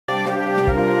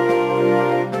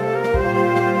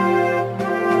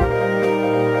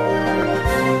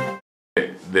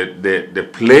the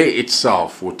play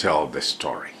itself will tell the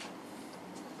story.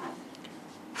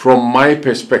 From my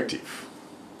perspective,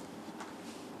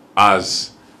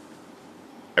 as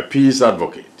a peace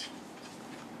advocate,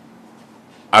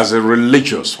 as a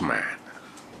religious man,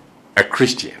 a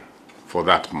Christian for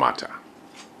that matter,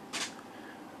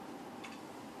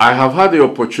 I have had the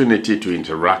opportunity to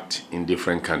interact in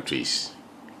different countries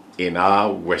in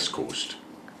our West Coast.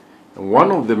 And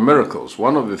one of the miracles,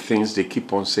 one of the things they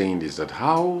keep on saying is that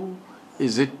how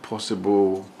is it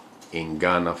possible in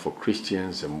Ghana for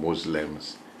Christians and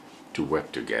Muslims to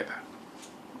work together?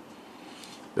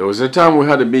 There was a time we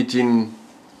had a meeting,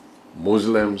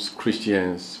 Muslims,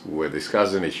 Christians, we were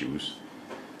discussing issues,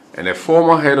 and a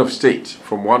former head of state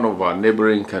from one of our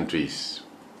neighboring countries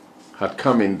had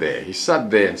come in there. He sat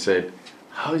there and said,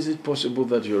 how is it possible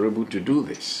that you're able to do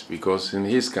this? Because in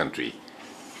his country,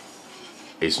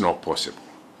 it's not possible.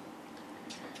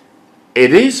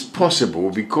 It is possible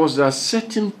because there are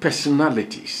certain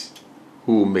personalities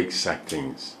who make such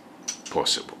things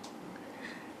possible.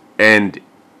 And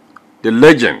the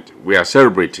legend we are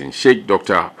celebrating, Sheikh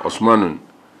Dr. Osmanu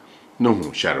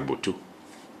Nuhu Shaributu,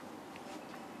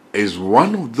 is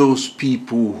one of those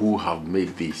people who have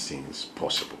made these things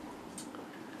possible.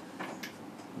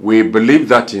 We believe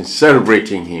that in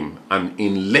celebrating him and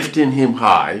in lifting him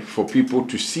high for people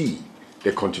to see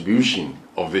the contribution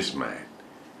of this man,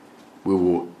 we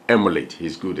will emulate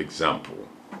his good example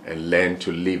and learn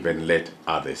to live and let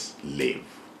others live.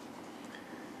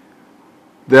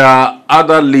 There are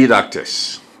other lead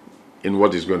actors in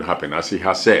what is going to happen. As he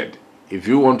has said, if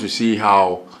you want to see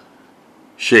how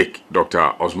Sheikh Dr.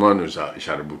 Osmanu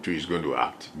Shaributu is going to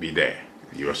act, be there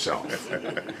yourself.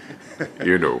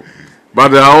 You know. But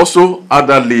there are also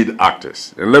other lead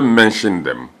actors, and let me mention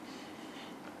them.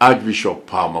 Archbishop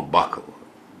Palmer Buckle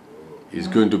is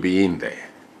going to be in there.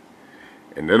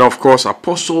 And then, of course,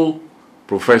 Apostle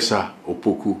Professor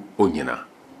Opoku Oyninah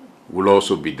will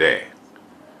also be there.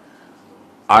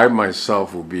 I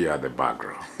myself will be at the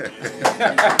background.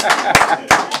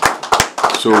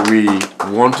 So we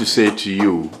want to say to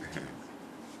you,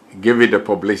 give it the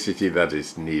publicity that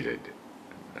is needed.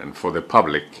 And for the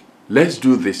public, let's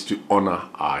do this to honor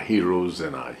our heroes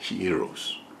and our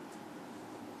heroes.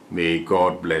 May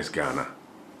God bless Ghana,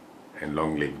 and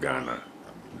long live Ghana,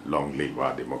 long live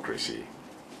our democracy,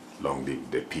 long live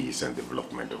the peace and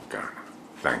development of Ghana.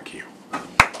 Thank you.